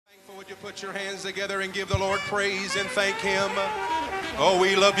You put your hands together and give the Lord praise and thank Him. Oh,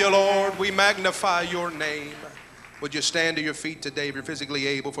 we love you, Lord. We magnify your name. Would you stand to your feet today if you're physically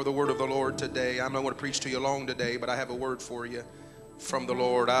able for the word of the Lord today? I'm not going to preach to you long today, but I have a word for you from the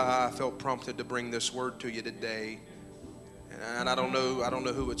Lord. I felt prompted to bring this word to you today. And I don't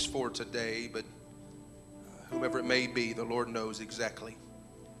know who it's for today, but whomever it may be, the Lord knows exactly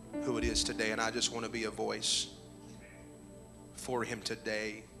who it is today. And I just want to be a voice for Him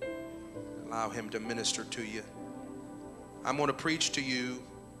today. Allow Him to minister to you. I'm going to preach to you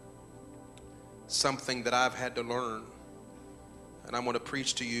something that I've had to learn. And I'm going to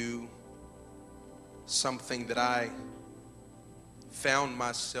preach to you something that I found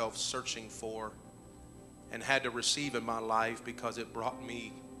myself searching for and had to receive in my life because it brought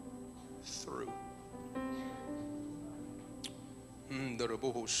me through.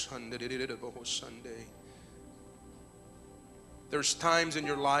 There's times in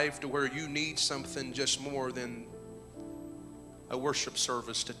your life to where you need something just more than a worship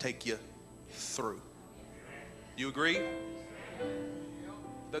service to take you through. You agree?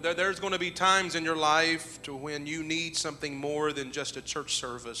 There's going to be times in your life to when you need something more than just a church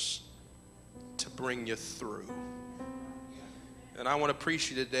service to bring you through. And I want to preach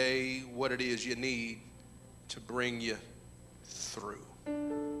you today what it is you need to bring you through.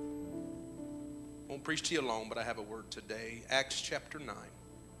 I won't preach to you long, but I have a word today. Acts chapter 9.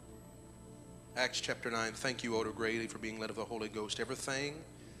 Acts chapter 9. Thank you, Odo Grady, for being led of the Holy Ghost. Everything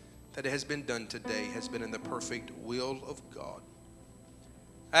that has been done today has been in the perfect will of God.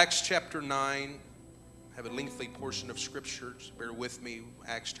 Acts chapter 9. I have a lengthy portion of scripture. So bear with me.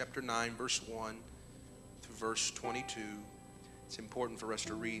 Acts chapter 9, verse 1 to verse 22. It's important for us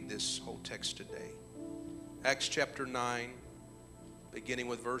to read this whole text today. Acts chapter 9, beginning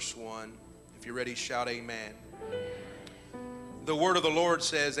with verse 1. If you're ready, shout amen. The word of the Lord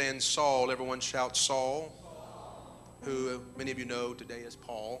says, and Saul, everyone shout Saul, who many of you know today as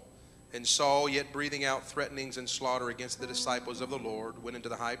Paul. And Saul, yet breathing out threatenings and slaughter against the disciples of the Lord, went into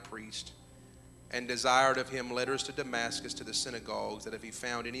the high priest and desired of him letters to Damascus to the synagogues, that if he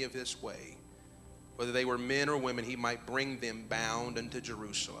found any of this way, whether they were men or women, he might bring them bound unto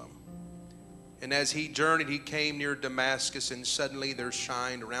Jerusalem. And as he journeyed, he came near Damascus, and suddenly there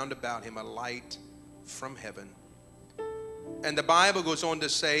shined round about him a light from heaven. And the Bible goes on to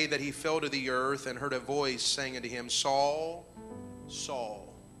say that he fell to the earth and heard a voice saying unto him, Saul,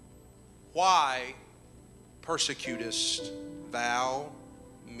 Saul, why persecutest thou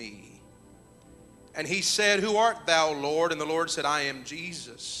me? And he said, Who art thou, Lord? And the Lord said, I am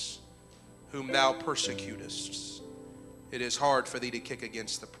Jesus, whom thou persecutest. It is hard for thee to kick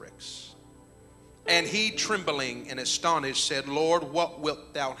against the pricks. And he, trembling and astonished, said, Lord, what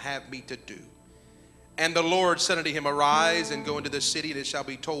wilt thou have me to do? And the Lord said unto him, Arise and go into the city, and it shall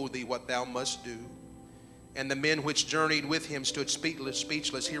be told thee what thou must do. And the men which journeyed with him stood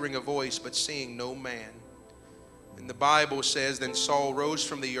speechless, hearing a voice, but seeing no man. And the Bible says, Then Saul rose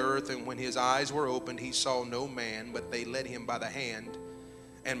from the earth, and when his eyes were opened, he saw no man, but they led him by the hand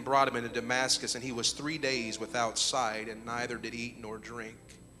and brought him into Damascus. And he was 3 days without sight, and neither did eat nor drink.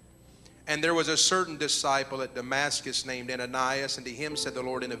 And there was a certain disciple at Damascus named Ananias, and to him said the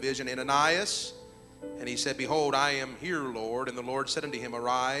Lord in a vision, Ananias? And he said, Behold, I am here, Lord. And the Lord said unto him,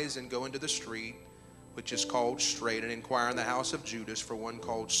 Arise and go into the street, which is called Straight, and inquire in the house of Judas for one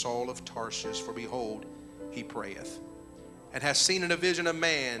called Saul of Tarsus, for behold, he prayeth. And hath seen in a vision a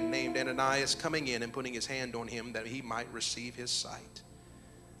man named Ananias coming in and putting his hand on him, that he might receive his sight.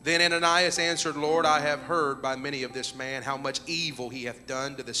 Then Ananias answered, Lord, I have heard by many of this man how much evil he hath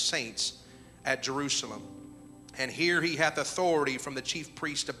done to the saints at Jerusalem. And here he hath authority from the chief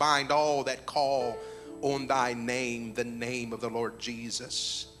priest to bind all that call on thy name, the name of the Lord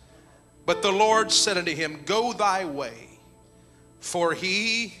Jesus. But the Lord said unto him, Go thy way, for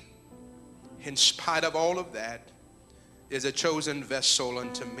he, in spite of all of that, is a chosen vessel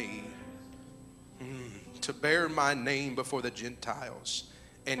unto me, to bear my name before the Gentiles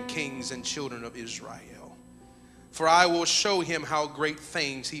and kings and children of Israel. For I will show him how great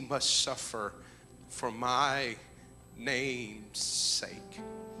things he must suffer for my name's sake.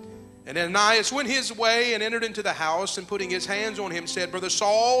 And Ananias went his way and entered into the house, and putting his hands on him said, Brother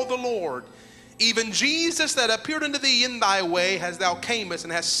Saul, the Lord, even Jesus that appeared unto thee in thy way, as thou camest,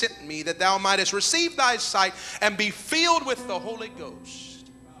 and hast sent me, that thou mightest receive thy sight and be filled with the Holy Ghost.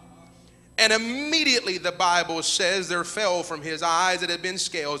 And immediately, the Bible says, there fell from his eyes that had been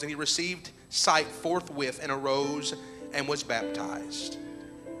scales, and he received sight forthwith, and arose and was baptized.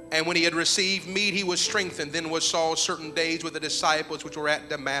 And when he had received meat, he was strengthened. Then was Saul certain days with the disciples which were at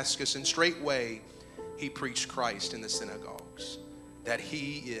Damascus, and straightway he preached Christ in the synagogues. that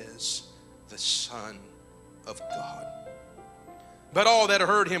he is the Son of God. But all that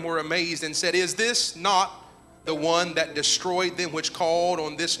heard him were amazed and said, is this not the one that destroyed them which called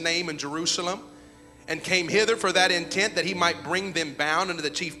on this name in Jerusalem, and came hither for that intent, that he might bring them bound unto the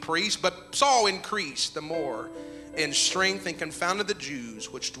chief priests? But Saul increased the more in strength, and confounded the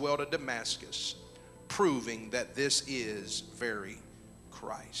Jews which dwelt at Damascus, proving that this is very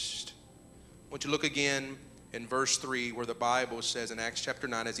Christ. I want you to look again in verse 3, where the Bible says in Acts chapter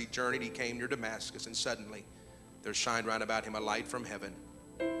 9, as he journeyed, he came near Damascus, and suddenly there shined round about him a light from heaven.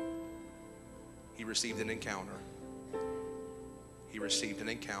 He received an encounter. He received an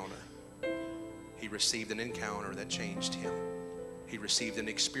encounter. He received an encounter that changed him. He received an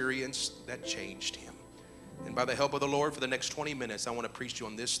experience that changed him. And by the help of the Lord, for the next 20 minutes, I want to preach to you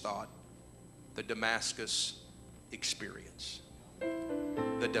on this thought: the Damascus experience.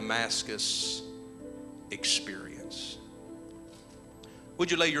 The Damascus experience. Would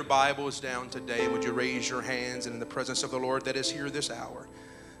you lay your Bibles down today? Would you raise your hands, and in the presence of the Lord that is here this hour,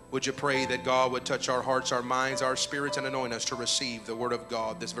 would you pray that God would touch our hearts, our minds, our spirits, and anoint us to receive the word of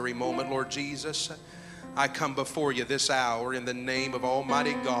God this very moment? Lord Jesus, I come before you this hour in the name of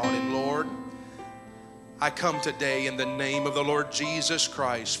Almighty God. And Lord, I come today in the name of the Lord Jesus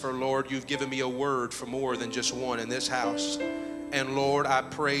Christ. For Lord, you've given me a word for more than just one in this house. And Lord, I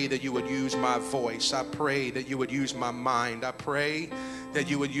pray that you would use my voice. I pray that you would use my mind. I pray that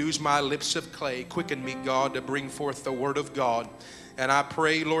you would use my lips of clay. Quicken me, God, to bring forth the word of God. And I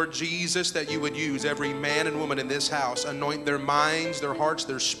pray, Lord Jesus, that you would use every man and woman in this house. Anoint their minds, their hearts,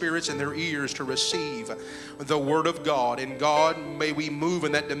 their spirits, and their ears to receive the word of God. And God, may we move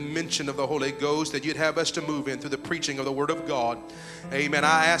in that dimension of the Holy Ghost that you'd have us to move in through the preaching of the word of God. Amen.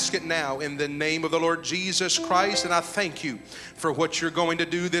 I ask it now in the name of the Lord Jesus Christ, and I thank you for what you're going to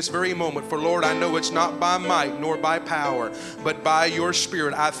do this very moment. For Lord, I know it's not by might nor by power, but by your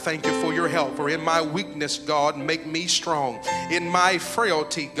Spirit. I thank you for your help. For in my weakness, God, make me strong. In my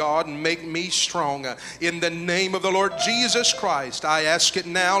frailty, God, make me strong. In the name of the Lord Jesus Christ, I ask it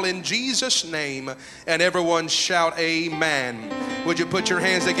now in Jesus' name. And everyone shout amen. Would you put your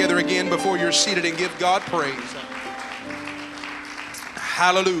hands together again before you're seated and give God praise?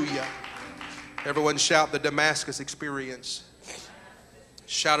 Hallelujah. Everyone shout the Damascus experience.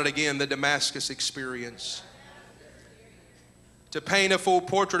 Shout it again, the Damascus experience. To paint a full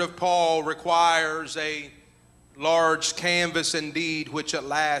portrait of Paul requires a large canvas indeed, which at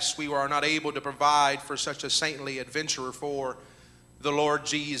last we are not able to provide for such a saintly adventurer for the Lord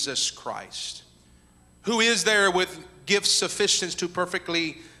Jesus Christ. Who is there with gifts sufficient to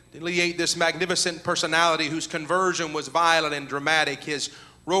perfectly delineate this magnificent personality, whose conversion was violent and dramatic, his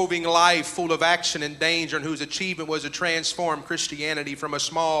roving life full of action and danger, and whose achievement was to transform Christianity from a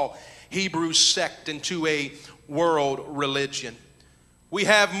small Hebrew sect into a world religion? We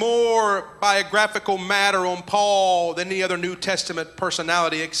have more biographical matter on Paul than any other New Testament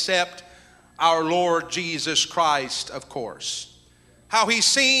personality except our Lord Jesus Christ, of course. How he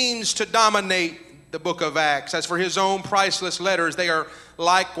seems to dominate the book of Acts. As for his own priceless letters, they are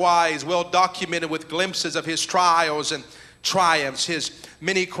likewise well documented with glimpses of his trials and triumphs, his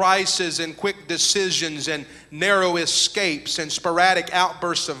many crises and quick decisions and narrow escapes and sporadic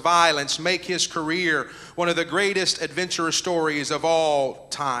outbursts of violence make his career one of the greatest adventure stories of all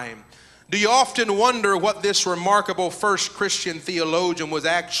time. Do you often wonder what this remarkable first Christian theologian was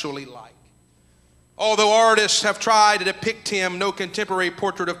actually like? Although artists have tried to depict him, no contemporary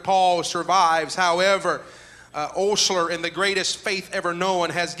portrait of Paul survives. However, Osler, in The Greatest Faith Ever Known,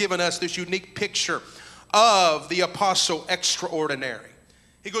 has given us this unique picture of the apostle extraordinary.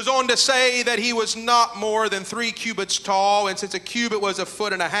 He goes on to say that he was not more than 3 cubits tall, and since a cubit was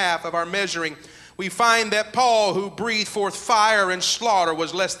 1.5 feet of our measuring, we find that Paul, who breathed forth fire and slaughter,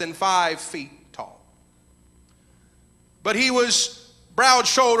 was less than 5 feet tall. But he was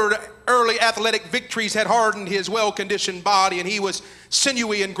broad-shouldered. Early athletic victories had hardened his well-conditioned body, and he was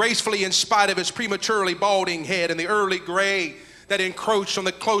sinewy and gracefully in spite of his prematurely balding head and the early gray that encroached on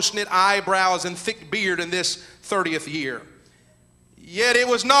the close-knit eyebrows and thick beard in this 30th year. Yet it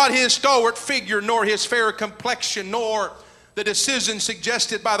was not his stalwart figure, nor his fair complexion, nor the decision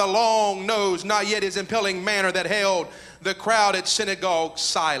suggested by the long nose, not yet his impelling manner that held the crowded synagogue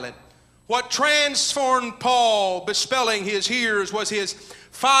silent. What transformed Paul, bespelling his hearers, was his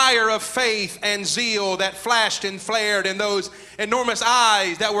fire of faith and zeal that flashed and flared in those enormous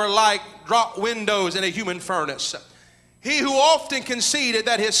eyes that were like drop windows in a human furnace. He who often conceded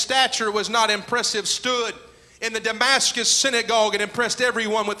that his stature was not impressive stood in the Damascus synagogue and impressed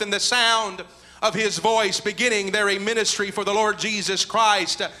everyone within the sound of his voice, beginning there a ministry for the Lord Jesus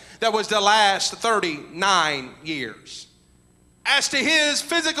Christ that was to last 39 years. As to his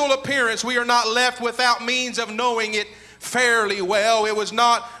physical appearance, we are not left without means of knowing it fairly well. It was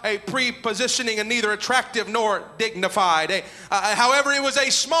not a prepositioning and neither attractive nor dignified. However, it was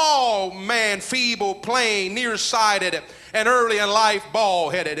a small man, feeble, plain, nearsighted, and early in life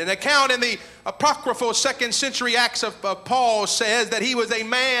bald-headed. An account in the apocryphal 2nd century Acts of Paul says that he was a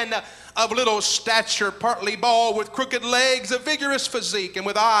man of little stature, partly bald, with crooked legs, a vigorous physique, and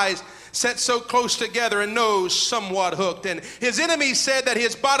with eyes set so close together and nose somewhat hooked. And his enemies said that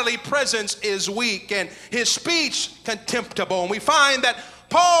his bodily presence is weak and his speech contemptible. And we find that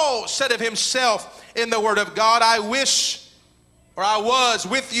Paul said of himself in the Word of God, I was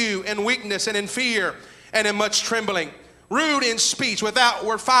with you in weakness and in fear and in much trembling. Rude in speech, without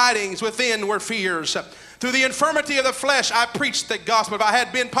were fightings, within were fears. Through the infirmity of the flesh, I preached the gospel. If I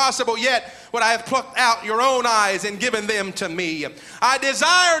had been possible, yet would I have plucked out your own eyes and given them to me. I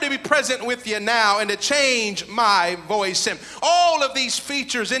desire to be present with you now and to change my voice. And all of these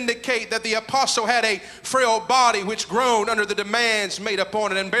features indicate that the apostle had a frail body which groaned under the demands made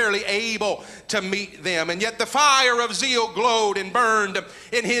upon it and barely able to meet them. And yet the fire of zeal glowed and burned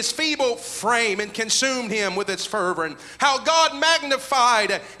in his feeble frame and consumed him with its fervor. And how God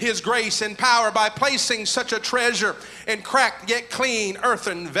magnified his grace and power by placing such a treasure in cracked yet clean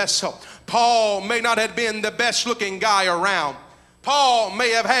earthen vessel. Paul may not have been the best looking guy around. Paul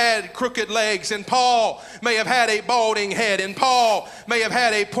may have had crooked legs, and Paul may have had a balding head, and Paul may have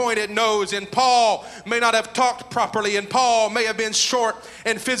had a pointed nose, and Paul may not have talked properly, and Paul may have been short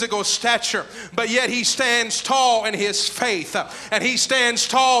in physical stature, but yet he stands tall in his faith, and he stands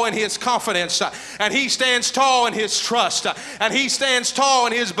tall in his confidence, and he stands tall in his trust, and he stands tall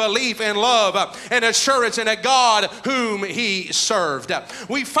in his belief and love and assurance in a God whom he served.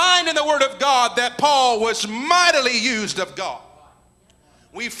 We find in the Word of God that Paul was mightily used of God.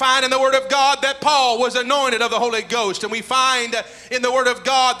 We find in the Word of God that Paul was anointed of the Holy Ghost. And we find in the Word of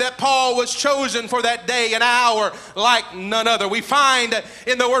God that Paul was chosen for that day and hour like none other. We find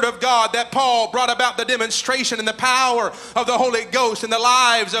in the Word of God that Paul brought about the demonstration and the power of the Holy Ghost in the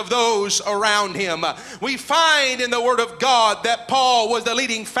lives of those around him. We find in the Word of God that Paul was the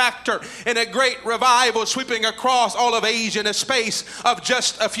leading factor in a great revival sweeping across all of Asia in a space of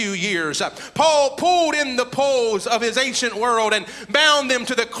just a few years. Paul pulled in the poles of his ancient world and bound them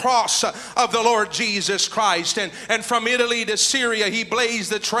to the cross of the Lord Jesus Christ. And from Italy to Syria, he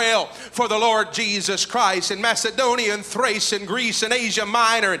blazed the trail for the Lord Jesus Christ. In Macedonia and Thrace and Greece and Asia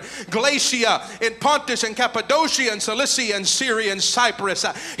Minor and Galatia, in Pontus and Cappadocia and Cilicia and Syria and Cyprus,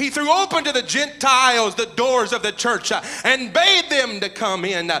 he threw open to the Gentiles the doors of the church and bade them to come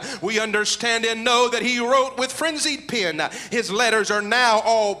in. We understand and know that he wrote with frenzied pen. His letters are now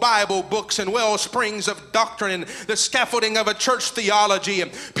all Bible books and well springs of doctrine and the scaffolding of a church theology. And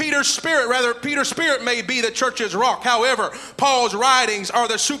Peter's spirit may be the church's rock. However, Paul's writings are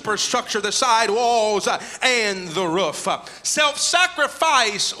the superstructure, the side walls, and the roof.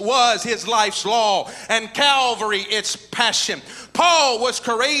 Self-sacrifice was his life's law, and Calvary its passion. Paul was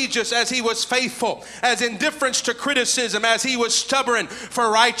courageous as he was faithful, as indifference to criticism, as he was stubborn for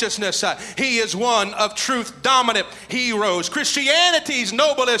righteousness. He is one of truth-dominant heroes, Christianity's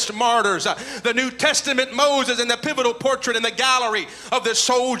noblest martyrs, the New Testament Moses, and the pivotal portrait in the gallery of the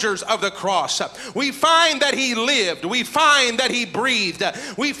soldiers of the cross. We find that he lived. We find that he breathed.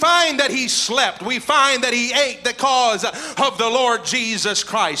 We find that he slept. We find that he ate the cause of the Lord Jesus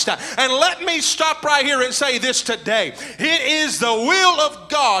Christ. And let me stop right here and say this today. It is the will of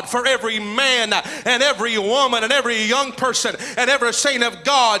God for every man and every woman and every young person and every saint of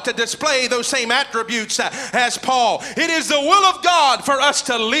God to display those same attributes as Paul. It is the will of God for us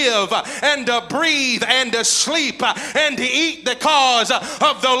to live and to breathe and to sleep and to eat the cause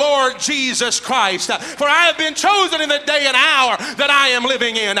of the Lord Jesus Christ. For I have been chosen in the day and hour that I am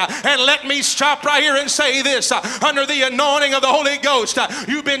living in. And let me stop right here and say this. Under the anointing of the Holy Ghost,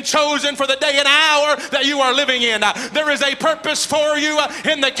 you've been chosen for the day and hour that you are living in. There is a purpose for you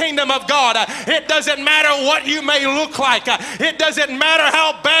in the kingdom of God. It doesn't matter what you may look like. It doesn't matter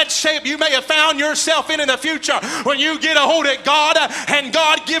how bad shape you may have found yourself in the future. When you get a hold of God and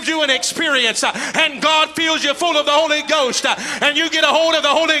God gives you an experience and God fills you full of the Holy Ghost and you get a hold of the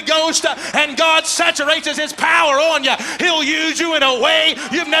Holy Ghost and God saturates his power on you, he'll use you in a way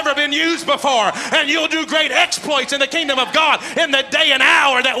you've never been used before, and you'll do great exploits in the kingdom of God in the day and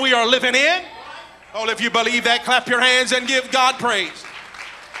hour that we are living in. Oh, if you believe that, clap your hands and give God praise.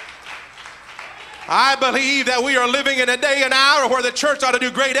 I believe that we are living in a day and hour where the church ought to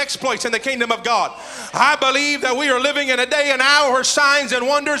do great exploits in the kingdom of God. I believe that we are living in a day and hour where signs and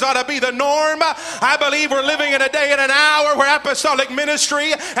wonders ought to be the norm. I believe we're living in a day and an hour where apostolic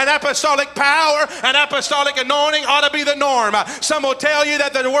ministry and apostolic power and apostolic anointing ought to be the norm. Some will tell you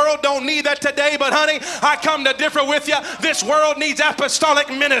that the world don't need that today, but honey, I come to differ with you. This world needs apostolic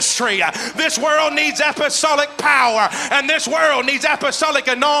ministry. This world needs apostolic power, and this world needs apostolic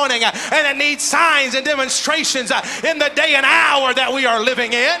anointing, and it needs signs and demonstrations in the day and hour that we are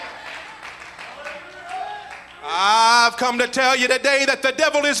living in. I've come to tell you today that the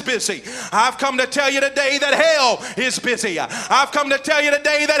devil is busy. I've come to tell you today that hell is busy. I've come to tell you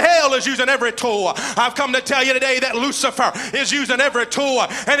today that hell is using every tool. I've come to tell you today that Lucifer is using every tool.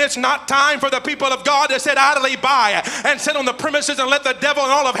 And it's not time for the people of God to sit idly by and sit on the premises and let the devil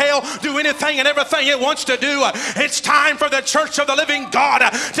and all of hell do anything and everything it wants to do. It's time for the church of the living God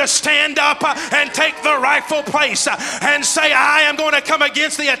to stand up and take the rightful place and say, I am going to come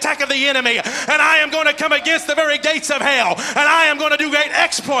against the attack of the enemy, and I am going to come against the very gates of hell, and I am going to do great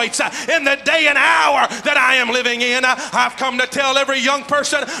exploits in the day and hour that I am living in. I've come to tell every young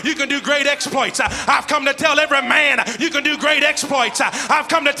person you can do great exploits. I've come to tell every man you can do great exploits. I've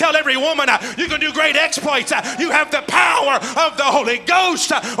come to tell every woman you can do great exploits. You have the power of the Holy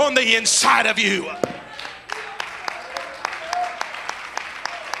Ghost on the inside of you.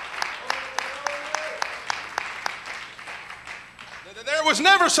 There was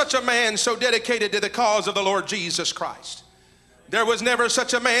never such a man so dedicated to the cause of the Lord Jesus Christ. There was never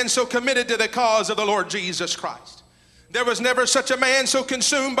such a man so committed to the cause of the Lord Jesus Christ. There was never such a man so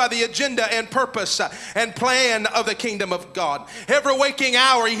consumed by the agenda and purpose and plan of the kingdom of God. Every waking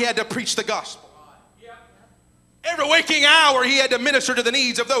hour he had to preach the gospel. Every waking hour he had to minister to the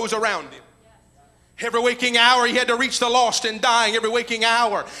needs of those around him. Every waking hour he had to reach the lost and dying. Every waking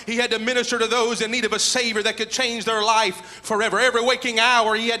hour he had to minister to those in need of a Savior that could change their life forever. Every waking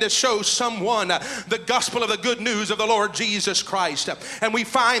hour he had to show someone the gospel of the good news of the Lord Jesus Christ. And we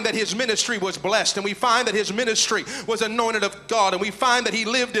find that his ministry was blessed, and we find that his ministry was anointed of God, and we find that he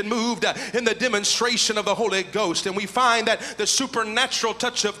lived and moved in the demonstration of the Holy Ghost, and we find that the supernatural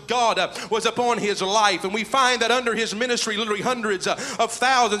touch of God was upon his life, and we find that under his ministry literally hundreds of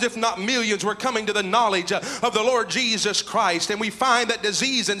thousands, if not millions, were coming to the knowledge of the Lord Jesus Christ. And we find that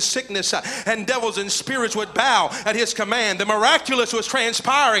disease and sickness and devils and spirits would bow at his command. The miraculous was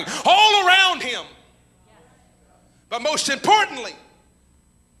transpiring all around him. But most importantly,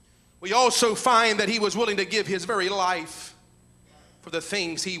 we also find that he was willing to give his very life for the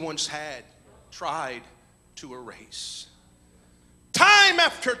things he once had tried to erase. Time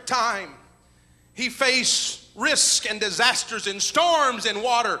after time, he faced risk and disasters and storms and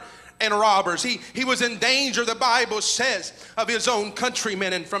water and robbers. He was in danger, the Bible says, of his own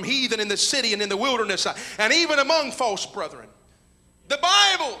countrymen and from heathen in the city and in the wilderness and even among false brethren. The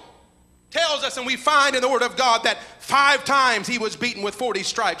Bible tells us, and we find in the Word of God, that 5 times he was beaten with 40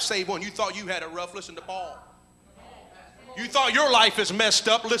 stripes save one. You thought you had it rough? Listen to Paul. You thought your life is messed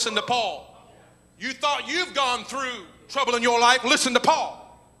up? Listen to Paul. You thought you've gone through trouble in your life? Listen to Paul.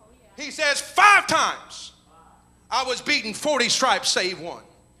 He says 5 times I was beaten, 40 stripes save one.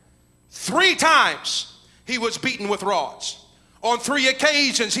 3 times he was beaten with rods. On 3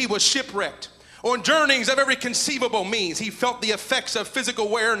 occasions he was shipwrecked. On journeys of every conceivable means, he felt the effects of physical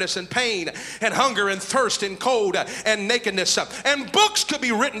weariness and pain and hunger and thirst and cold and nakedness. And books could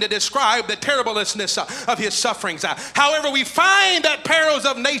be written to describe the terribleness of his sufferings. However, we find that perils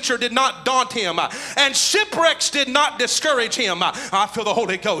of nature did not daunt him, and shipwrecks did not discourage him. I feel the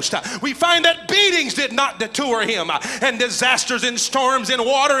Holy Ghost. We find that beatings did not detour him, and disasters and storms and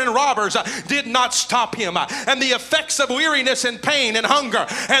water and robbers did not stop him. And the effects of weariness and pain and hunger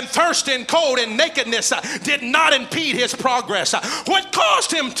and thirst and cold and nakedness did not impede his progress. What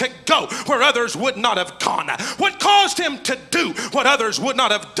caused him to go where others would not have gone? What caused him to do what others would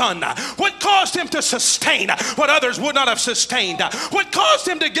not have done? What caused him to sustain what others would not have sustained? What caused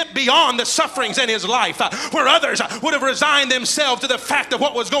him to get beyond the sufferings in his life where others would have resigned themselves to the fact of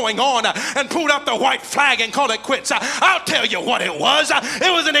what was going on and pulled out the white flag and called it quits? I'll tell you what it was.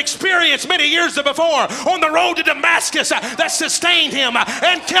 It was an experience many years before on the road to Damascus that sustained him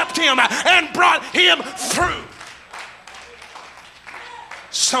and kept him and brought him through.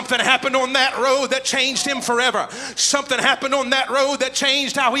 Something happened on that road that changed him forever. Something happened on that road that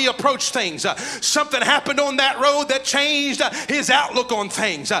changed how he approached things. Something happened on that road that changed his outlook on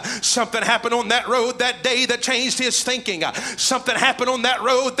things. Something happened on that road that day that changed his thinking. Something happened on that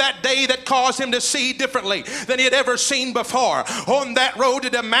road that day that caused him to see differently than he had ever seen before. On that road to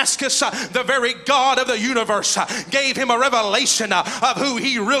Damascus, the very God of the universe gave him a revelation of who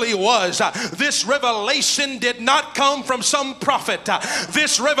he really was. This revelation did not come from some prophet.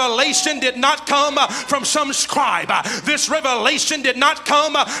 This revelation did not come from some scribe. This revelation did not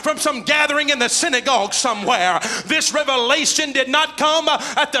come from some gathering in the synagogue somewhere. This revelation did not come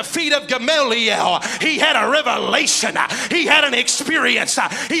at the feet of Gamaliel. He had a revelation. He had an experience.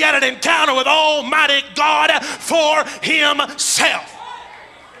 He had an encounter with Almighty God for himself.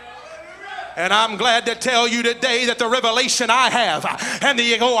 And I'm glad to tell you today that the revelation I have and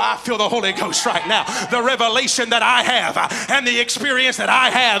I feel the Holy Ghost right now. The revelation that I have and the experience that I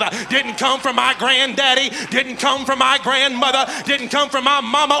have didn't come from my granddaddy, didn't come from my grandmother, didn't come from my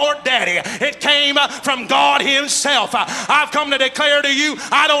mama or daddy. It came from God himself. I've come to declare to you,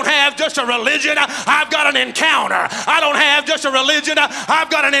 I don't have just a religion, I've got an encounter. I don't have just a religion, I've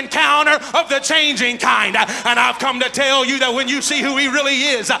got an encounter of the changing kind. And I've come to tell you that when you see who he really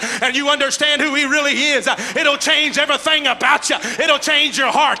is and you understand who he really is, it'll change everything about you. It'll change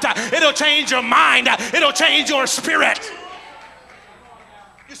your heart. It'll change your mind. It'll change your spirit.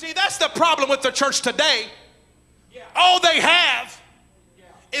 You see, that's the problem with the church today. All they have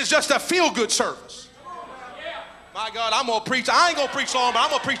is just a feel-good service. My God, I'm going to preach. I ain't going to preach long, but I'm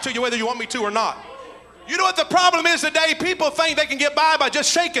going to preach to you whether you want me to or not. You know what the problem is today? People think they can get by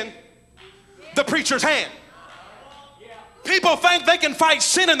just shaking the preacher's hand. People think they can fight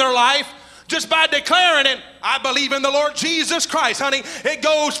sin in their life just by declaring it. I believe in the Lord Jesus Christ, honey. It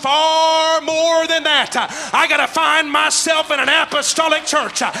goes far more than that. I got to find myself in an apostolic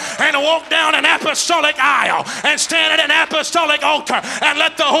church and walk down an apostolic aisle and stand at an apostolic altar and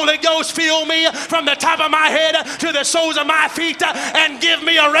let the Holy Ghost fill me from the top of my head to the soles of my feet and give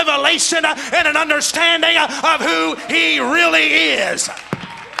me a revelation and an understanding of who he really is.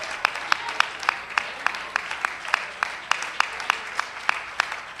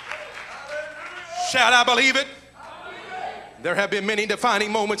 Shout, I believe it. There have been many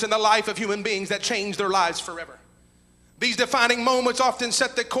defining moments in the life of human beings that changed their lives forever. These defining moments often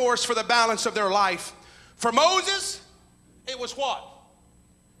set the course for the balance of their life. For Moses, it was what?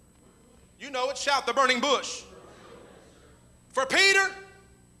 You know it, shout the burning bush. For Peter,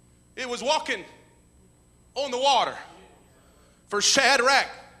 it was walking on the water. For Shadrach,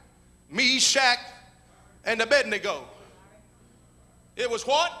 Meshach, and Abednego, it was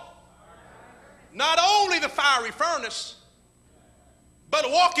what? Not only the fiery furnace, but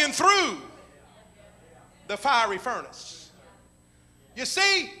walking through the fiery furnace. You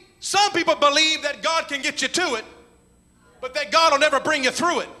see, some people believe that God can get you to it, but that God will never bring you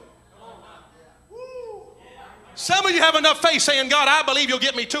through it. Some of you have enough faith saying, God, I believe you'll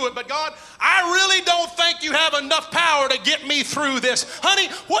get me to it, but God, I really don't think you have enough power to get me through this. Honey,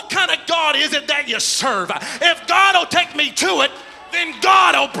 what kind of God is it that you serve? If God will take me to it, then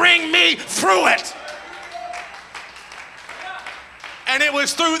God will bring me through it. And it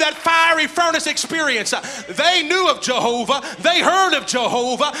was through that fiery furnace experience. They knew of Jehovah. They heard of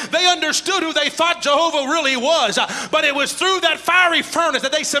Jehovah. They understood who they thought Jehovah really was. But it was through that fiery furnace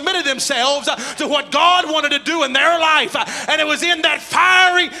that they submitted themselves to what God wanted to do in their life. And it was in that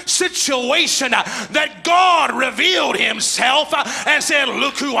fiery situation that God revealed himself and said,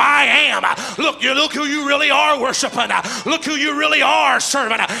 look who I am. Look who you really are worshiping. Look who you really are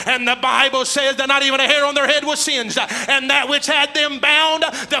serving. And the Bible says that not even a hair on their head was singed. And that which had them bound,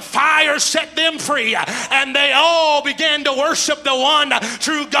 the fire set them free, and they all began to worship the one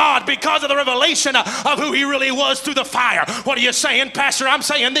true God because of the revelation of who he really was through the fire. What are you saying, Pastor? I'm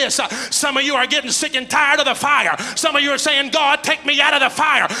saying this. Some of you are getting sick and tired of the fire. Some of you are saying, God, take me out of the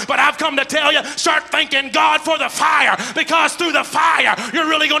fire. But I've come to tell you, start thanking God for the fire, because through the fire you're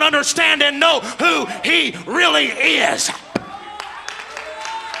really going to understand and know who he really is.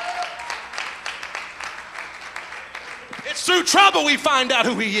 It's through trouble we find out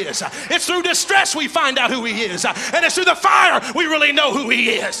who he is. It's through distress we find out who he is. And it's through the fire we really know who he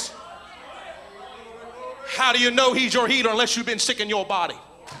is. How do you know he's your healer unless you've been sick in your body?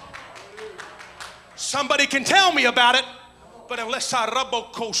 Somebody can tell me about it, But unless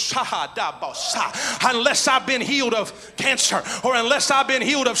I've been healed of cancer, or unless I've been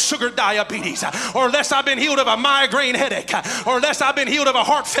healed of sugar diabetes, or unless I've been healed of a migraine headache, or unless I've been healed of a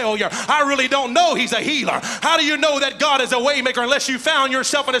heart failure, I really don't know He's a healer. How do you know that God is a way maker unless you found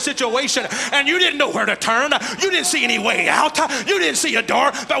yourself in a situation and you didn't know where to turn? You didn't see any way out. You didn't see a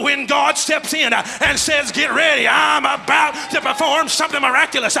door. But when God steps in and says, get ready, I'm about to perform something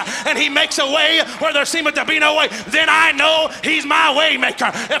miraculous, and He makes a way where there seemeth to be no way, then I know He's my way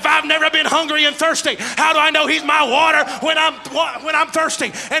maker. If I've never been hungry and thirsty, how do I know He's my water when I'm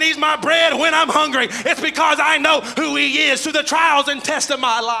thirsty, and He's my bread when I'm hungry? It's because I know who He is through the trials and tests of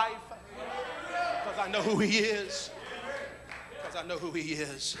my life. Because I know who He is. Because I know who He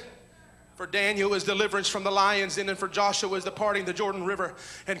is. For Daniel was deliverance from the lions, and for Joshua was the parting the Jordan River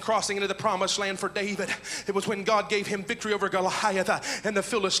and crossing into the promised land. For David, it was when God gave him victory over Goliath and the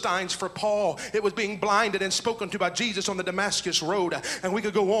Philistines. For Paul, it was being blinded and spoken to by Jesus on the Damascus road. And we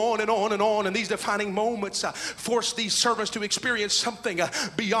could go on and on and on. And these defining moments forced these servants to experience something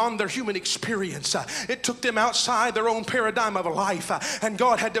beyond their human experience. It took them outside their own paradigm of life, and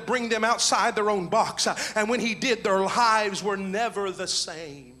God had to bring them outside their own box. And when He did, their lives were never the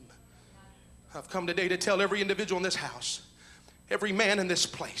same. I've come today to tell every individual in this house, every man in this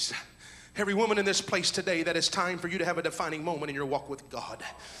place, every woman in this place today, that it's time for you to have a defining moment in your walk with God.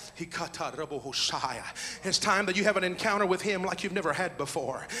 It's time that you have an encounter with Him like you've never had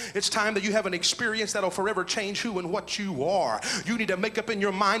before. It's time that you have an experience that'll forever change who and what you are. You need to make up in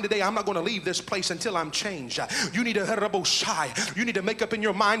your mind today, I'm not going to leave this place until I'm changed. You need to make up in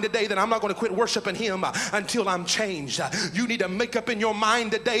your mind today that I'm not going to quit worshiping Him until I'm changed. You need to make up in your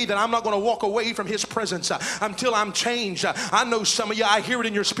mind today that I'm not going to walk away from His presence until I'm changed. I know some of you, I hear it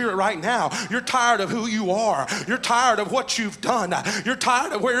in your spirit right now. You're tired of who you are. You're tired of what you've done. You're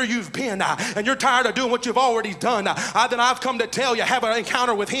tired of where you've been, and you're tired of doing what you've already done. Then I've come to tell you, have an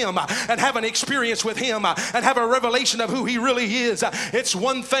encounter with Him and have an experience with Him and have a revelation of who He really is. It's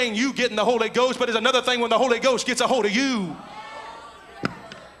one thing you get in the Holy Ghost, but it's another thing when the Holy Ghost gets a hold of you. You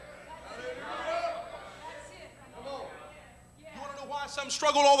want to know why some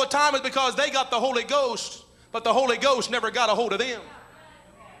struggle all the time? Is because they got the Holy Ghost, but the Holy Ghost never got a hold of them.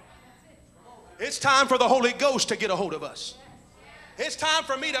 It's time for the Holy Ghost to get a hold of us. It's time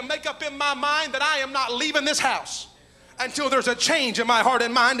for me to make up in my mind that I am not leaving this house until there's a change in my heart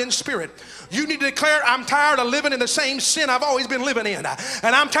and mind and spirit. You need to declare, I'm tired of living in the same sin I've always been living in.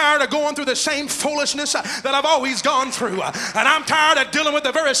 And I'm tired of going through the same foolishness that I've always gone through. And I'm tired of dealing with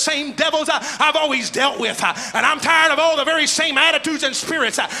the very same devils I've always dealt with. And I'm tired of all the very same attitudes and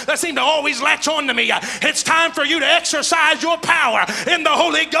spirits that seem to always latch on to me. It's time for you to exercise your power in the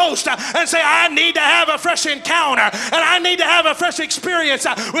Holy Ghost and say, I need to have a fresh encounter, and I need to have a fresh experience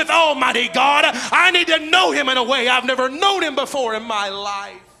with Almighty God. I need to know Him in a way I've never known Him before in my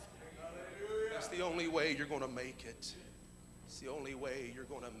life. That's the only way you're going to make it. It's the only way you're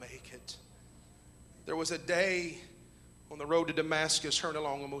going to make it. There was a day on the road to Damascus, hurrying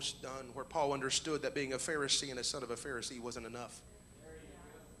along almost done, where Paul understood that being a Pharisee and a son of a Pharisee wasn't enough.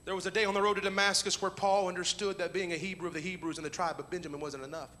 There was a day on the road to Damascus where Paul understood that being a Hebrew of the Hebrews in the tribe of Benjamin wasn't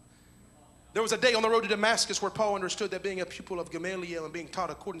enough. There was a day on the road to Damascus where Paul understood that being a pupil of Gamaliel and being taught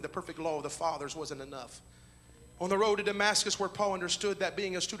according to the perfect law of the fathers wasn't enough. On the road to Damascus where Paul understood that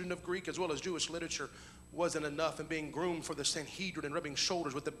being a student of Greek as well as Jewish literature wasn't enough, and being groomed for the Sanhedrin and rubbing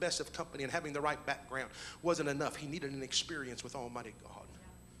shoulders with the best of company and having the right background wasn't enough. He needed an experience with Almighty God.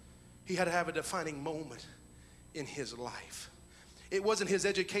 He had to have a defining moment in his life. It wasn't his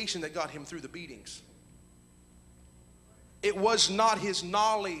education that got him through the beatings. It was not his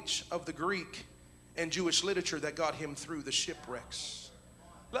knowledge of the Greek and Jewish literature that got him through the shipwrecks.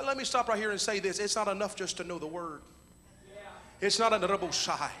 Let me stop right here and say this. It's not enough just to know the word. It's not a double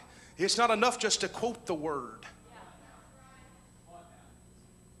shy. It's not enough just to quote the word.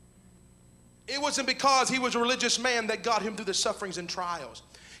 It wasn't because he was a religious man that got him through the sufferings and trials.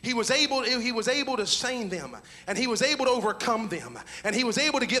 He was able to sing them, and he was able to overcome them, and he was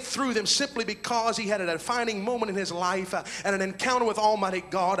able to get through them simply because he had a defining moment in his life and an encounter with Almighty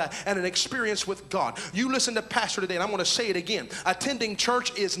God and an experience with God. You listen to Pastor today, and I'm going to say it again. Attending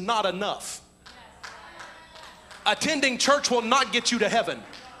church is not enough. Attending church will not get you to heaven.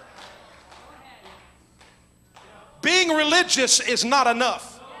 Being religious is not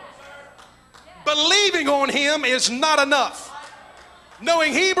enough. Believing on Him is not enough.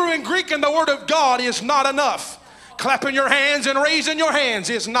 Knowing Hebrew and Greek and the Word of God is not enough. Clapping your hands and raising your hands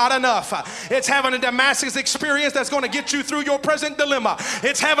is not enough. It's having a Damascus experience that's going to get you through your present dilemma.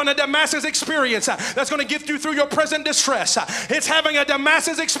 It's having a Damascus experience that's going to get you through your present distress. It's having a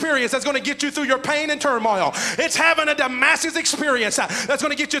Damascus experience that's going to get you through your pain and turmoil. It's having a Damascus experience that's going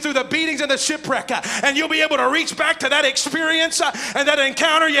to get you through the beatings and the shipwreck. And you'll be able to reach back to that experience and that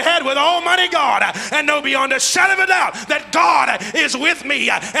encounter you had with Almighty God and know beyond a shadow of a doubt that God is with me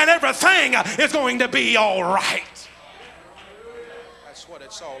and everything is going to be all right. That's what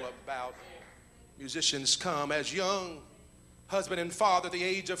it's all about. Musicians come as young husband and father at the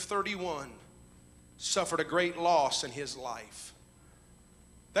age of 31 suffered a great loss in his life.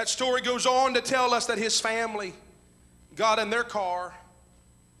 That story goes on to tell us that his family got in their car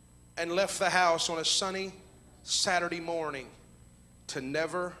and left the house on a sunny Saturday morning to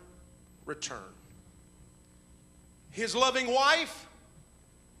never return. His loving wife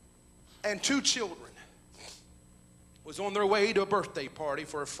and 2 children was on their way to a birthday party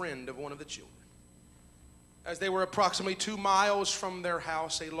for a friend of one of the children. As they were approximately 2 miles from their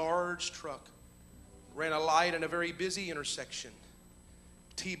house, a large truck ran a light in a very busy intersection,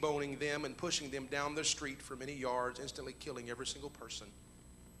 T-boning them and pushing them down the street for many yards, instantly killing every single person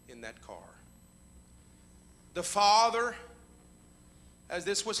in that car. The father, as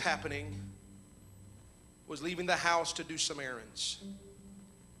this was happening, was leaving the house to do some errands.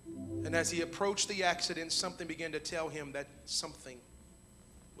 And as he approached the accident, something began to tell him that something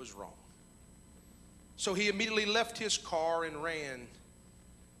was wrong. So he immediately left his car and ran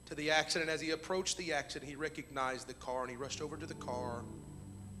to the accident. As he approached the accident, he recognized the car and he rushed over to the car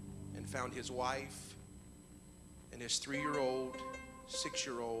and found his wife and his 3-year-old,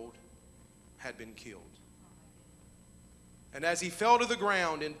 6-year-old had been killed. And as he fell to the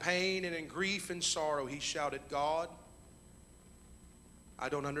ground in pain and in grief and sorrow, he shouted, "God, I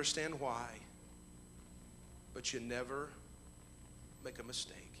don't understand why, but you never make a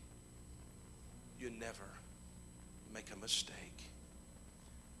mistake. You never make a mistake."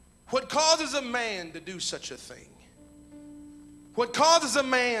 What causes a man to do such a thing? What causes a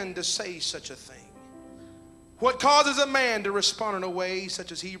man to say such a thing? What causes a man to respond in a way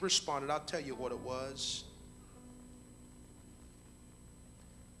such as he responded? I'll tell you what it was.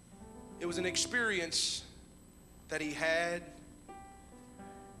 It was an experience that he had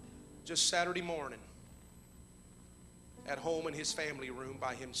just Saturday morning at home in his family room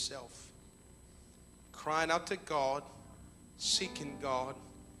by himself, crying out to God, seeking God,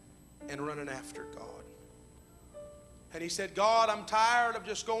 and running after God. And he said, "God, I'm tired of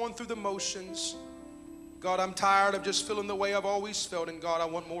just going through the motions. God, I'm tired of just feeling the way I've always felt. And God, I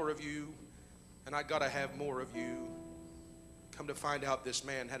want more of you. And I got to have more of you." Come to find out, this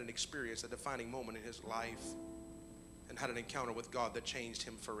man had an experience, a defining moment in his life, and had an encounter with God that changed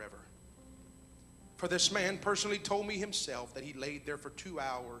him forever. For this man personally told me himself that he laid there for 2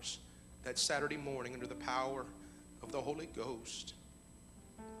 hours that Saturday morning under the power of the Holy Ghost.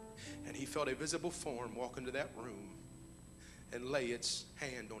 And he felt a visible form walk into that room and lay its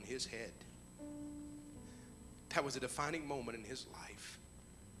hand on his head. That was a defining moment in his life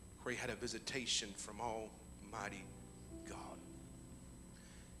where he had a visitation from Almighty God.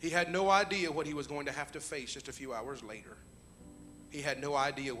 He had no idea what he was going to have to face just a few hours later. He had no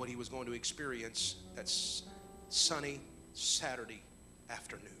idea what he was going to experience that sunny Saturday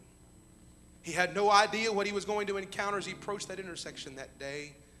afternoon. He had no idea what he was going to encounter as he approached that intersection that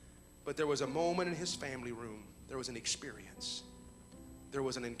day. But there was a moment in his family room. There was an experience. There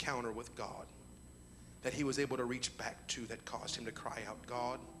was an encounter with God that he was able to reach back to that caused him to cry out,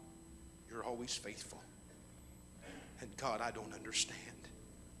 "God, you're always faithful. And God, I don't understand,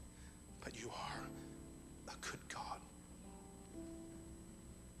 but you are a good God."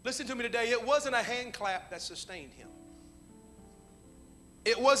 Listen to me today. It wasn't a hand clap that sustained him.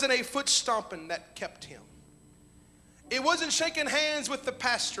 It wasn't a foot stomping that kept him. It wasn't shaking hands with the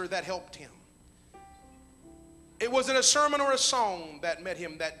pastor that helped him. It wasn't a sermon or a song that met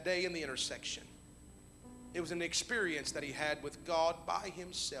him that day in the intersection. It was an experience that he had with God by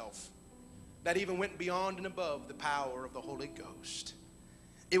himself that even went beyond and above the power of the Holy Ghost.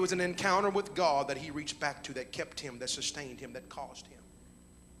 It was an encounter with God that he reached back to, that kept him, that sustained him, that caused him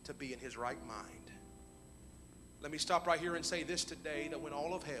to be in his right mind. Let me stop right here and say this today, that when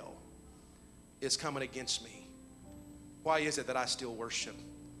all of hell is coming against me, why is it that I still worship?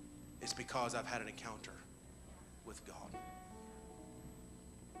 It's because I've had an encounter with God.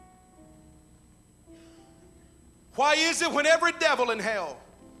 Why is it when every devil in hell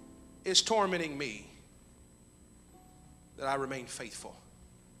is tormenting me that I remain faithful?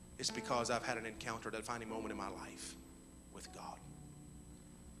 It's because I've had an encounter, that defining moment in my life with God.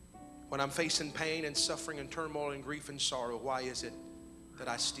 When I'm facing pain and suffering and turmoil and grief and sorrow, why is it that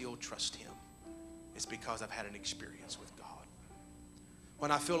I still trust Him? It's because I've had an experience with God.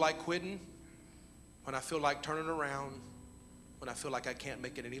 When I feel like quitting, when I feel like turning around, when I feel like I can't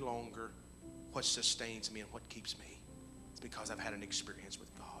make it any longer, what sustains me and what keeps me? It's because I've had an experience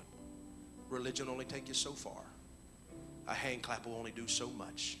with God. Religion will only take you so far. A hand clap will only do so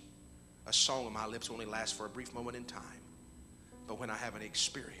much. A song on my lips will only last for a brief moment in time. But when I have an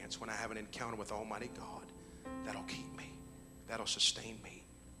experience, when I have an encounter with Almighty God, that'll keep me. That'll sustain me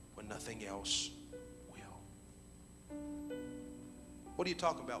when nothing else will. What are you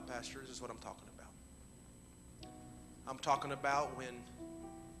talking about, Pastor? This is what I'm talking about. I'm talking about when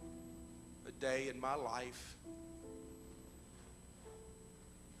a day in my life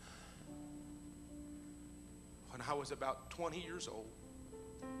when I was about 20 years old,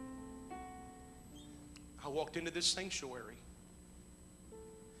 I walked into this sanctuary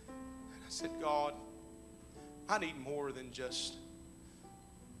and I said, God, I need more than just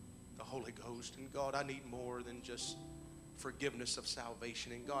the Holy Ghost. And God, I need more than just forgiveness of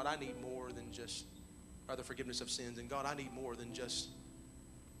salvation. And God, I need more than just the forgiveness of sins. And God, I need more than just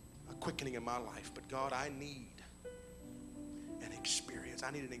a quickening in my life. But God, I need an experience.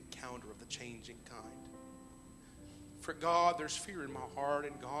 I need an encounter of the changing kind. For God, there's fear in my heart,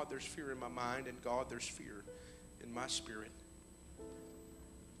 and God, there's fear in my mind, and God, there's fear in my spirit.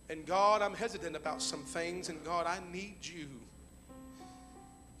 And God, I'm hesitant about some things, and God, I need you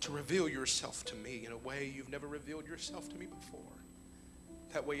to reveal yourself to me in a way you've never revealed yourself to me before.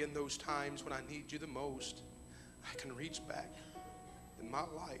 That way, in those times when I need you the most, I can reach back in my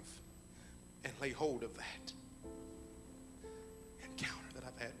life and lay hold of that encounter that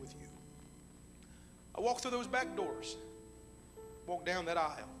I've had with you. I walked through those back doors, walked down that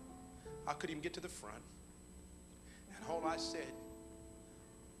aisle. I couldn't even get to the front. And all I said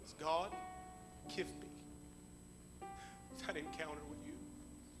was, God, give me that encounter with you.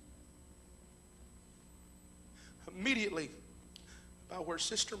 Immediately, about where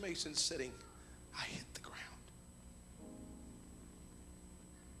Sister Mason's sitting, I hit the ground.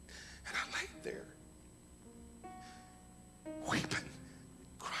 And I laid there, weeping,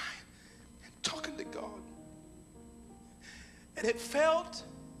 crying, and talking to God. And it felt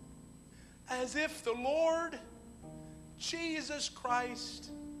as if the Lord Jesus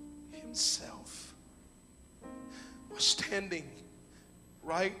Christ Himself was standing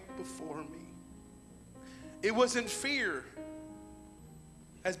right before me. It wasn't fear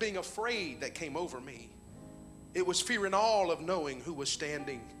as being afraid that came over me. It was fear and all of knowing who was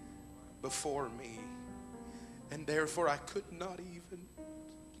standing before me. And therefore I could not even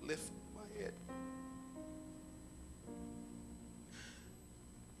lift my head.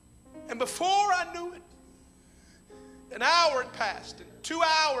 And before I knew it, an hour had passed, and 2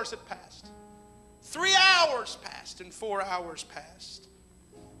 hours had passed. 3 hours passed, and 4 hours passed.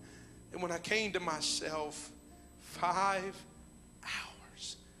 And when I came to myself, 5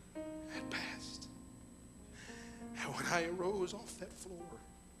 hours had passed. And when I arose off that floor,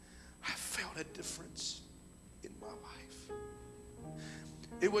 I felt a difference in my life.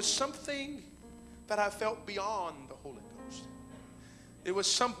 It was something that I felt beyond the Holy Ghost. It was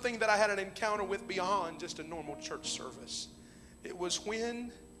something that I had an encounter with beyond just a normal church service. It was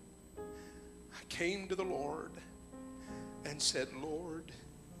when I came to the Lord and said, Lord,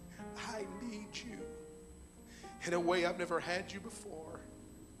 I need you in a way I've never had you before.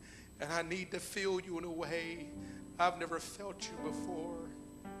 And I need to feel you in a way I've never felt you before.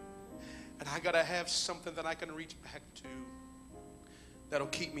 And I got to have something that I can reach back to that'll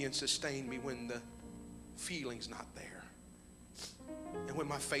keep me and sustain me when the feeling's not there. And when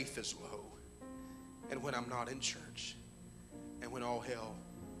my faith is low. And when I'm not in church. And when all hell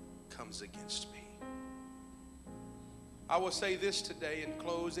comes against me. I will say this today in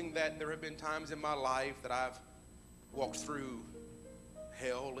closing, that there have been times in my life that I've walked through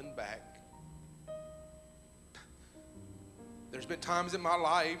hell and back. There's been times in my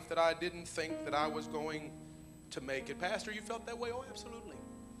life that I didn't think that I was going to make it. Pastor, you felt that way? Oh, absolutely.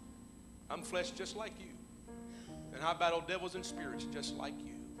 I'm flesh just like you. And I battle devils and spirits just like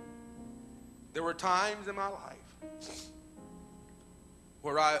you. There were times in my life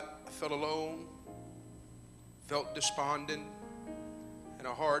where I felt alone, felt despondent, and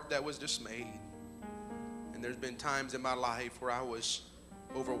a heart that was dismayed. And there's been times in my life where I was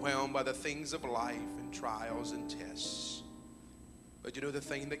overwhelmed by the things of life and trials and tests. But you know the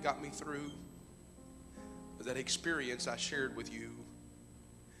thing that got me through was that experience I shared with you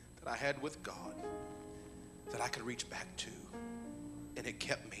that I had with God that I could reach back to. And it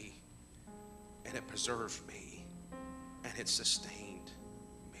kept me, and it preserved me, and it sustained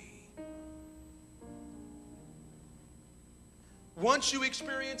me. Once you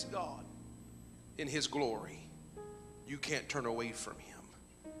experience God in His glory, you can't turn away from Him.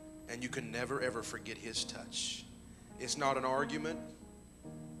 And you can never, ever forget His touch. It's not an argument.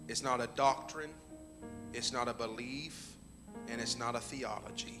 It's not a doctrine. It's not a belief. And it's not a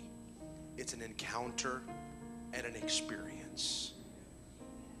theology. It's an encounter and an experience.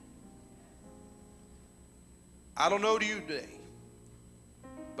 I don't know to you today,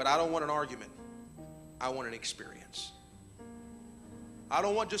 but I don't want an argument. I want an experience. I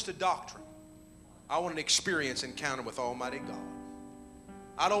don't want just a doctrine. I want an experience encounter with Almighty God.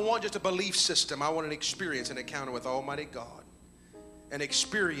 I don't want just a belief system. I want an experience and encounter with Almighty God. An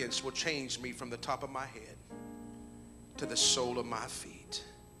experience will change me from the top of my head to the sole of my feet.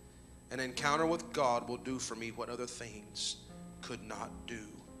 An encounter with God will do for me what other things could not do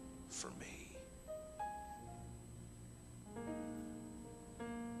for me.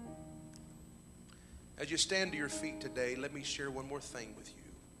 As you stand to your feet today, let me share one more thing with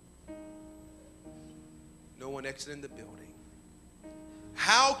you. No one exiting the building.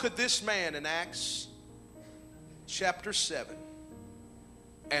 How could this man in Acts chapter 7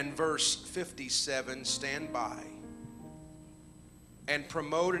 and verse 57 stand by and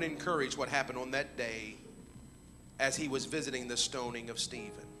promote and encourage what happened on that day as he was visiting the stoning of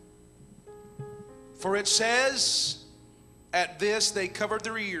Stephen? For it says, at this they covered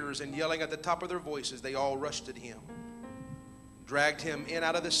their ears, and yelling at the top of their voices, they all rushed at him, dragged him in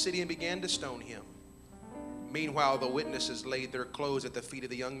out of the city, and began to stone him. Meanwhile, the witnesses laid their clothes at the feet of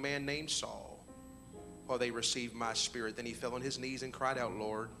the young man named Saul, while they received my spirit. Then he fell on his knees and cried out,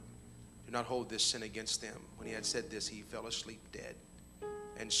 Lord, do not hold this sin against them. When he had said this, he fell asleep dead.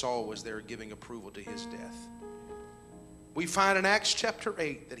 And Saul was there giving approval to his death. We find in Acts chapter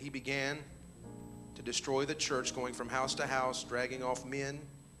 8 that he began to destroy the church, going from house to house, dragging off men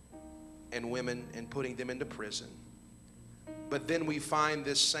and women and putting them into prison. But then we find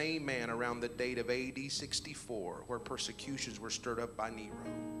this same man around the date of AD 64, where persecutions were stirred up by Nero.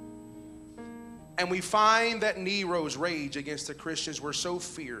 And we find that Nero's rage against the Christians were so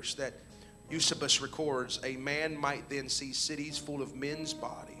fierce that Eusebius records, a man might then see cities full of men's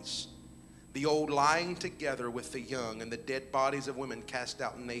bodies, the old lying together with the young, and the dead bodies of women cast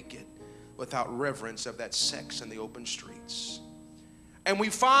out naked, without reverence of that sex in the open streets. And we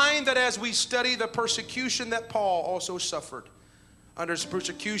find that as we study the persecution that Paul also suffered, under his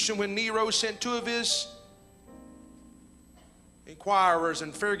persecution when Nero sent two of his inquirers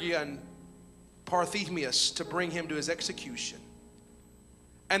in Phrygia and Parthenius to bring him to his execution.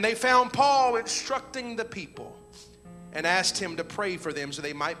 And they found Paul instructing the people and asked him to pray for them so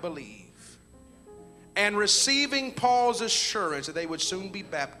they might believe. And receiving Paul's assurance that they would soon be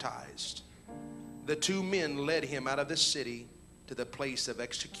baptized, the two men led him out of the city to the place of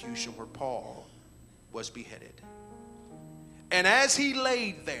execution where Paul was beheaded. And as he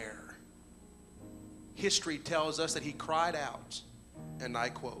laid there, history tells us that he cried out, and I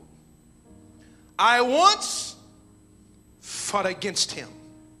quote, I once fought against him,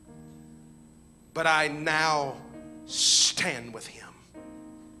 but I now stand with him,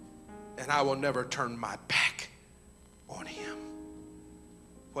 and I will never turn my back on him.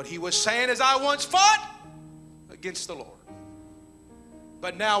 What he was saying is, I once fought against the Lord,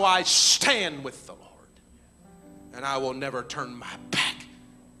 but now I stand with the Lord, and I will never turn my back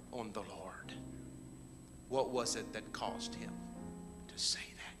on the Lord. What was it that caused him to say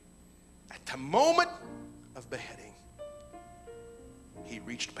that? At the moment of beheading, he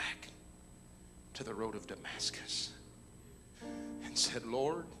reached back to the road of Damascus and said,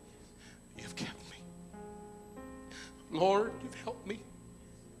 Lord, you've kept me. Lord, you've helped me.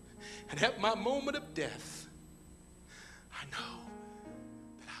 And at my moment of death, I know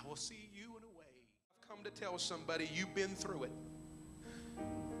that I will see you in a way. I've come to tell somebody, you've been through it,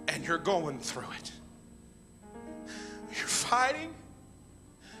 and you're going through it. You're fighting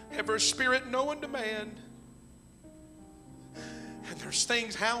every spirit known to man, and there's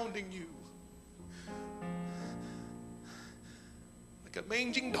things hounding you like a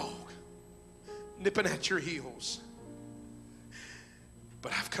manging dog nipping at your heels.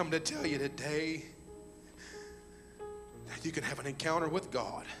 But I've come to tell you today that you can have an encounter with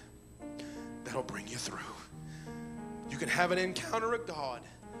God that'll bring you through. You can have an encounter with God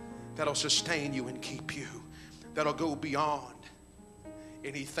that'll sustain you and keep you, that'll go beyond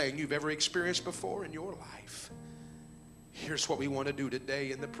anything you've ever experienced before in your life. Here's what we want to do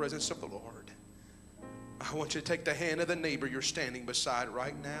today in the presence of the Lord. I want you to take the hand of the neighbor you're standing beside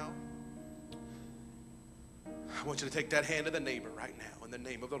right now. I want you to take that hand of the neighbor right now in the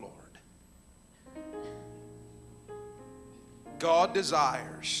name of the Lord. God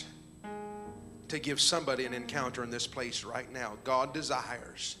desires to give somebody an encounter in this place right now. God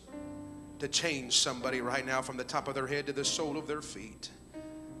desires to change somebody right now from the top of their head to the sole of their feet.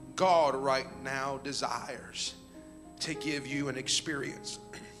 God right now desires to give you an experience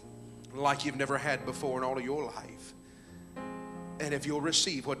like you've never had before in all of your life. And if you'll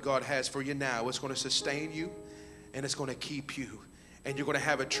receive what God has for you now, it's going to sustain you and it's going to keep you. And you're going to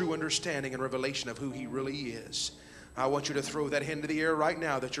have a true understanding and revelation of who He really is. I want you to throw that hand in the air right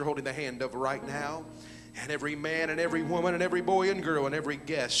now that you're holding the hand of right now. And every man and every woman and every boy and girl and every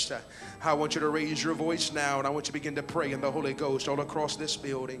guest, I want you to raise your voice now, and I want you to begin to pray in the Holy Ghost all across this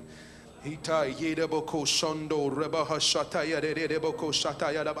building.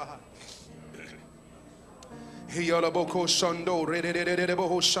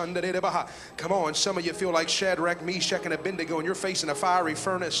 Come on, some of you feel like Shadrach, Meshach, and Abednego, and you're facing a fiery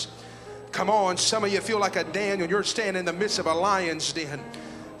furnace. Come on, some of you feel like a Daniel, you're standing in the midst of a lion's den.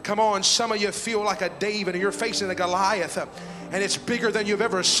 Come on, some of you feel like a David and you're facing a Goliath, and it's bigger than you've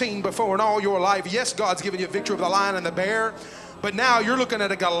ever seen before in all your life. Yes, God's given you victory over the lion and the bear, but now you're looking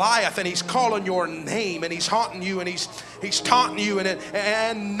at a Goliath and he's calling your name and he's haunting you and he's taunting you,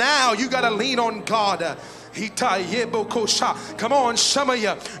 and now you got to lean on God. Come on, some of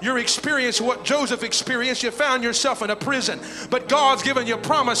you, you're experiencing what Joseph experienced. You found yourself in a prison, but God's given you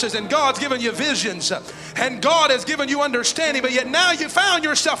promises and God's given you visions and God has given you understanding, but yet now you found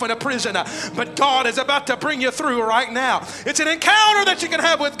yourself in a prison, but God is about to bring you through right now. It's an encounter that you can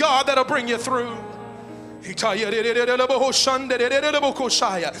have with God that'll bring you through.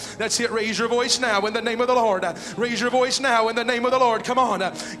 That's it. Raise your voice now in the name of the Lord. Raise your voice now in the name of the Lord. Come on.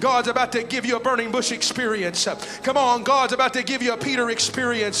 God's about to give you a burning bush experience. Come on. God's about to give you a Peter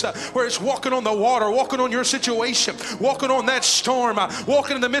experience where it's walking on the water, walking on your situation, walking on that storm,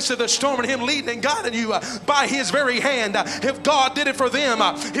 walking in the midst of the storm, and Him leading and guiding you by His very hand. If God did it for them,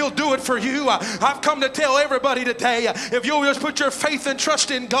 He'll do it for you. I've come to tell everybody today, if you'll just put your faith and trust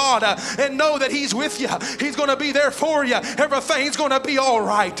in God and know that He's with you, He's going to be there for you. Everything's going to be all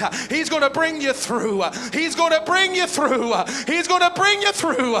right. He's going to bring you through. He's going to bring you through. He's going to bring you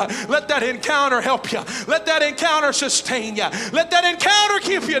through. Let that encounter help you. Let that encounter sustain you. Let that encounter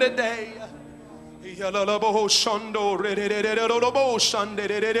keep you today.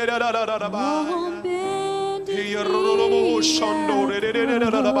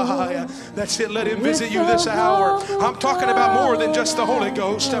 That's it. Let Him visit you this hour. I'm talking about more than just the Holy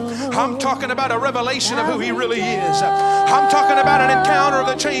Ghost. I'm talking about a revelation of who He really is. I'm talking about an encounter of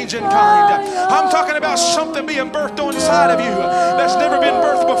the changing kind. I'm talking about something being birthed on inside of you that's never been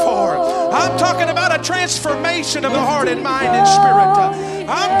birthed before. I'm talking about a transformation of the heart and mind and spirit.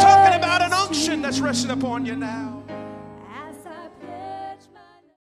 I'm talking about an unction that's resting upon you now.